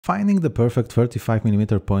Finding the perfect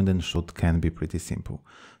 35mm point and shoot can be pretty simple.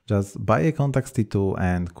 Just buy a Contax T2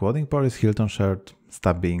 and quoting Paris Hilton shirt,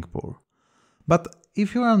 stop being poor. But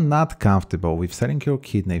if you are not comfortable with selling your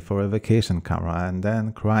kidney for a vacation camera and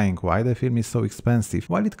then crying why the film is so expensive,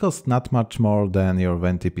 while it costs not much more than your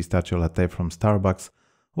venti pistachio latte from Starbucks,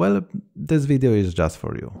 well, this video is just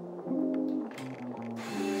for you.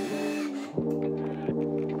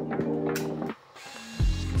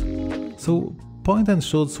 So, point and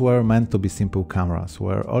shoots were meant to be simple cameras,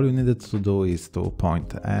 where all you needed to do is to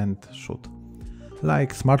point and shoot.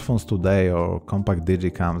 Like smartphones today or compact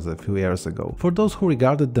digicams a few years ago. For those who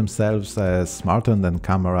regarded themselves as smarter than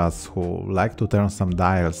cameras, who like to turn some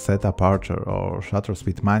dials, set aperture or shutter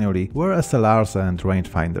speed manually, were SLRs and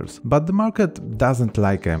rangefinders. But the market doesn't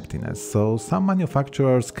like emptiness, so some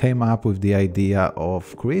manufacturers came up with the idea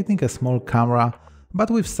of creating a small camera but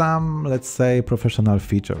with some, let's say, professional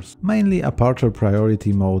features, mainly aperture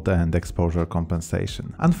priority mode and exposure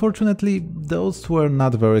compensation. Unfortunately, those were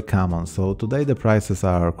not very common, so today the prices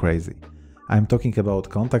are crazy. I'm talking about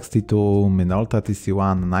Contax T2, Minolta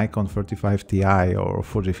TC1, Nikon 35 Ti or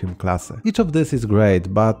Fujifilm Classe. Each of this is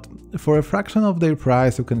great, but for a fraction of their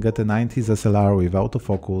price you can get a 90s SLR with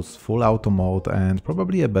autofocus, full auto mode and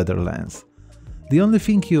probably a better lens. The only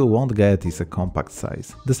thing you won't get is a compact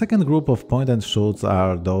size. The second group of point and shoots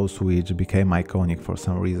are those which became iconic for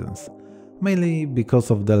some reasons. Mainly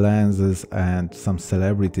because of the lenses and some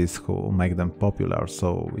celebrities who make them popular,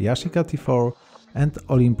 so Yashica T4 and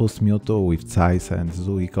Olympus MJU II with Zeiss and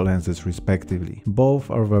Zuiko lenses respectively.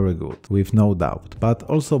 Both are very good, with no doubt, but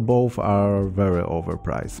also both are very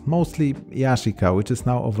overpriced. Mostly Yashica, which is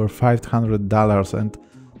now over $500 and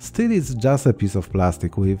still it's just a piece of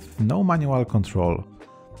plastic with no manual control.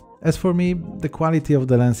 As for me, the quality of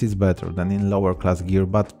the lens is better than in lower class gear,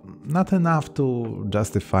 but not enough to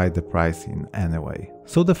justify the price in any way.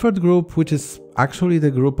 So the third group, which is actually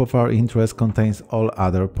the group of our interest, contains all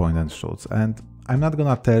other point and shoots, and I'm not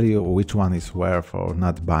gonna tell you which one is worth or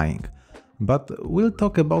not buying. But we'll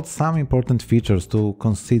talk about some important features to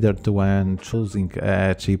consider when choosing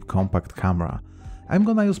a cheap compact camera. I'm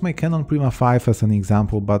gonna use my Canon Prima 5 as an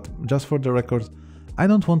example, but just for the record, I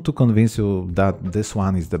don't want to convince you that this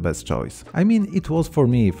one is the best choice. I mean, it was for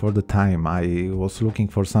me for the time. I was looking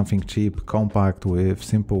for something cheap, compact, with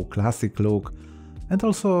simple classic look, and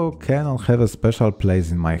also Canon have a special place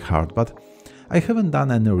in my heart, but I haven't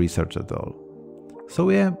done any research at all. So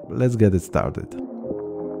yeah, let's get it started.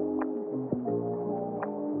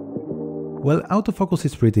 Well, autofocus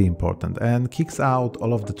is pretty important and kicks out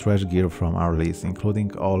all of the trash gear from our list,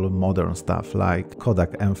 including all modern stuff like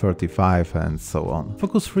Kodak M35 and so on.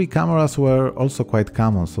 Focus-free cameras were also quite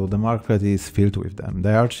common, so the market is filled with them.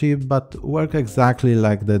 They are cheap, but work exactly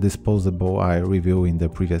like the disposable I reviewed in the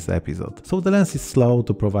previous episode. So the lens is slow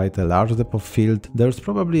to provide a large depth of field, there's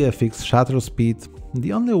probably a fixed shutter speed.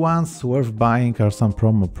 The only ones worth buying are some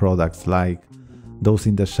promo products like those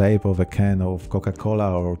in the shape of a can of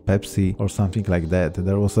Coca-Cola or Pepsi or something like that.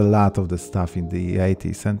 There was a lot of the stuff in the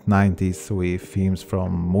 80s and 90s with themes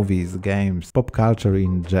from movies, games, pop culture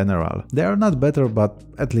in general. They are not better, but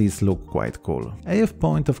at least look quite cool. AF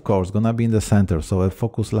point, of course, gonna be in the center, so a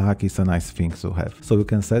focus lock is a nice thing to have. So you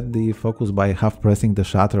can set the focus by half pressing the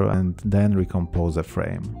shutter and then recompose a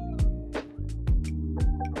frame.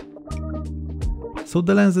 So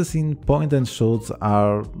the lenses in point and shoots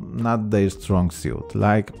are not their strong suit,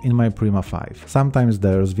 like in my Prima 5. Sometimes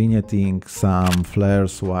there's vignetting, some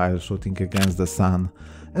flares while shooting against the sun.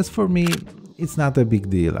 As for me, it's not a big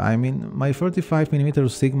deal. I mean, my 35mm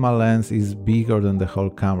Sigma lens is bigger than the whole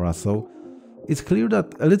camera, so it's clear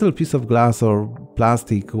that a little piece of glass or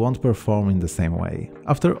plastic won't perform in the same way.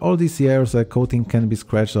 After all these years, a coating can be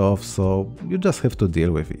scratched off, so you just have to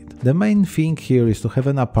deal with it. The main thing here is to have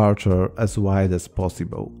an aperture as wide as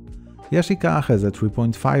possible. Yashica has a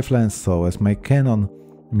 3.5 lens, so as my Canon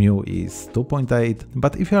MJU is 2.8,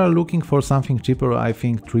 but if you are looking for something cheaper, I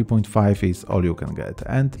think 3.5 is all you can get,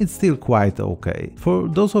 and it's still quite okay. For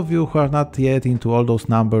those of you who are not yet into all those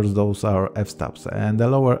numbers, those are f-stops, and a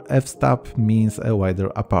lower f-stop means a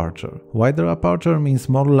wider aperture. Wider aperture means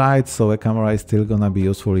more light, so a camera is still gonna be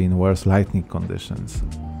useful in worse lighting conditions.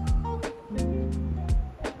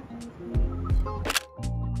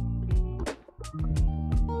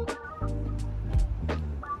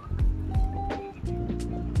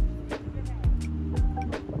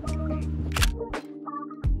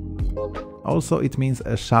 Also, it means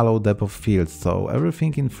a shallow depth of field, so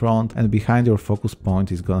everything in front and behind your focus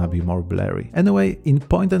point is gonna be more blurry. Anyway, in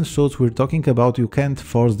point and shoots we're talking about you can't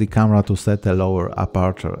force the camera to set a lower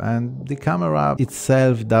aperture, and the camera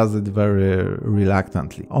itself does it very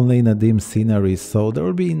reluctantly, only in a dim scenery, so there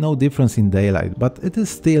will be no difference in daylight, but it is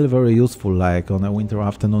still very useful, like on a winter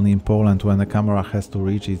afternoon in Poland when the camera has to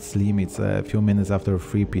reach its limits a few minutes after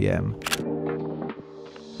 3 p.m.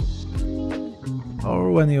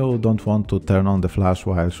 Or when you don't want to turn on the flash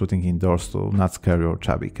while shooting indoors to not scare your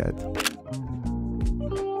chubby cat.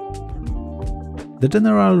 The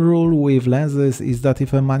general rule with lenses is that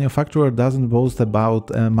if a manufacturer doesn't boast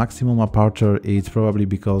about a maximum aperture, it's probably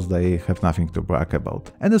because they have nothing to brag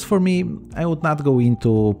about. And as for me, I would not go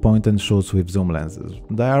into point and shoots with zoom lenses.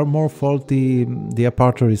 They are more faulty, the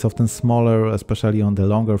aperture is often smaller, especially on the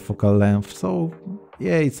longer focal length, so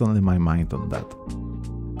yeah, it's only my mind on that.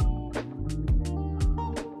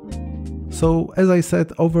 So, as I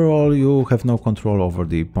said, overall you have no control over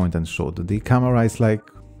the point and shoot. The camera is like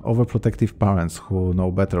overprotective parents who know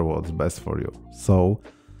better what's best for you. So,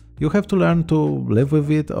 you have to learn to live with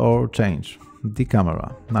it or change. The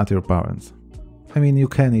camera, not your parents. I mean, you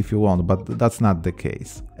can if you want, but that's not the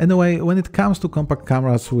case. Anyway, when it comes to compact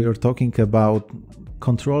cameras, we are talking about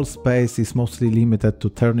control space is mostly limited to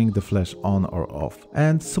turning the flash on or off.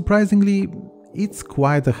 And surprisingly, it's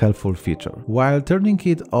quite a helpful feature. While turning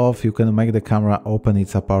it off, you can make the camera open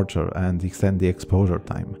its aperture and extend the exposure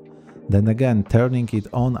time. Then again, turning it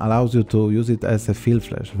on allows you to use it as a fill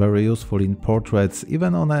flash, very useful in portraits,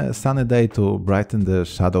 even on a sunny day to brighten the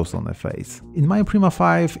shadows on a face. In my Prima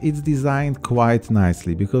 5 it's designed quite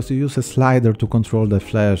nicely, because you use a slider to control the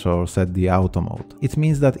flash or set the auto mode. It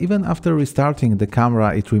means that even after restarting the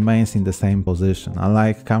camera it remains in the same position,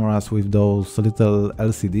 unlike cameras with those little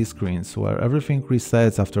LCD screens where everything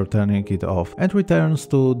resets after turning it off and returns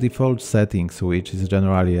to default settings, which is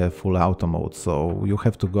generally a full auto mode, so you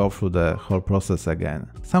have to go through the whole process again.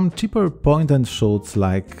 Some cheaper point and shoots,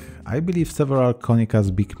 like I believe several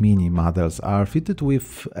Contax Big Mini models, are fitted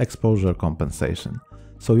with exposure compensation.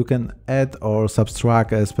 So you can add or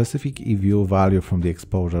subtract a specific EVU value from the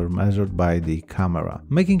exposure measured by the camera.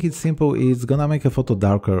 Making it simple, it's gonna make a photo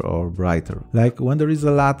darker or brighter. Like when there is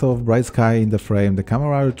a lot of bright sky in the frame, the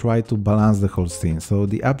camera will try to balance the whole scene, so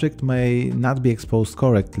the object may not be exposed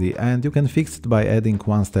correctly, and you can fix it by adding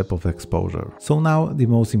one step of exposure. So now the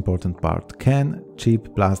most important part: can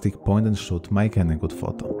cheap plastic point and shoot make any good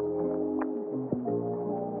photo?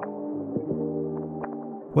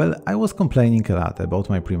 Well, I was complaining a lot about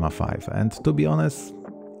my Prima 5, and to be honest,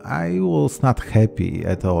 I was not happy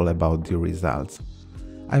at all about the results.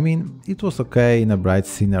 I mean, it was okay in a bright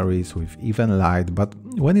sceneries with even light, but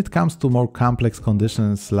when it comes to more complex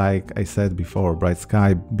conditions, like I said before, bright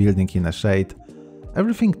sky, building in a shade,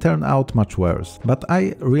 everything turned out much worse. But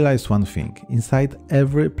I realized one thing: inside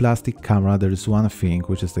every plastic camera there is one thing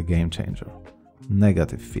which is the game changer: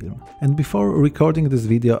 negative film. And before recording this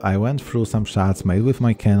video I went through some shots made with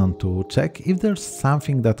my Canon to check if there's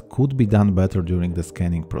something that could be done better during the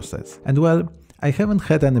scanning process. And well, I haven't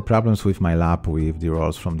had any problems with my lab with the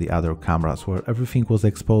rolls from the other cameras where everything was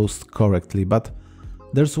exposed correctly, but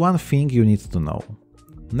there's one thing you need to know.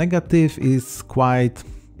 Negative is quite,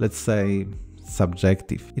 let's say,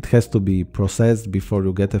 subjective. It has to be processed before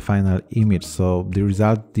you get a final image, so the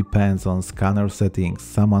result depends on scanner settings,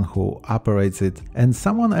 someone who operates it, and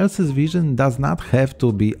someone else's vision does not have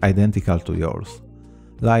to be identical to yours.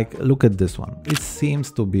 Like, look at this one. It seems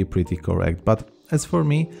to be pretty correct, but as for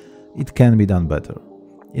me, it can be done better.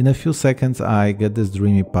 In a few seconds I get this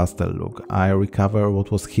dreamy pastel look, I recover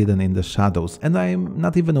what was hidden in the shadows, and I'm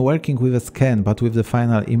not even working with a scan but with the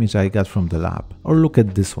final image I got from the lab. Or look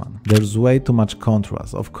at this one, there's way too much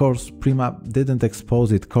contrast. Of course, Prima didn't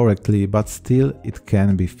expose it correctly, but still it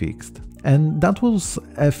can be fixed. And that was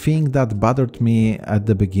a thing that bothered me at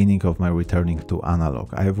the beginning of my returning to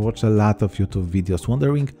analog. I've watched a lot of YouTube videos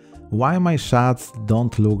wondering why my shots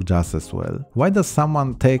don't look just as well. Why does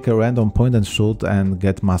someone take a random point and shoot and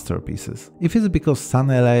get masterpieces? If it's because Sun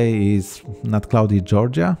LA is not cloudy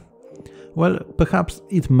Georgia? Well, perhaps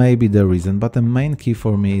it may be the reason, but the main key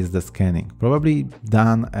for me is the scanning. Probably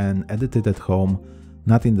done and edited at home,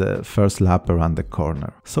 not in the first lap around the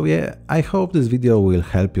corner. So yeah, I hope this video will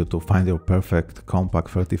help you to find your perfect compact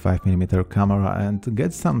 35mm camera and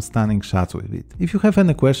get some stunning shots with it. If you have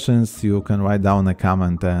any questions, you can write down a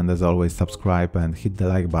comment, and as always subscribe and hit the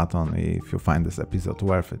like button if you find this episode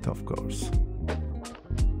worth it, of course.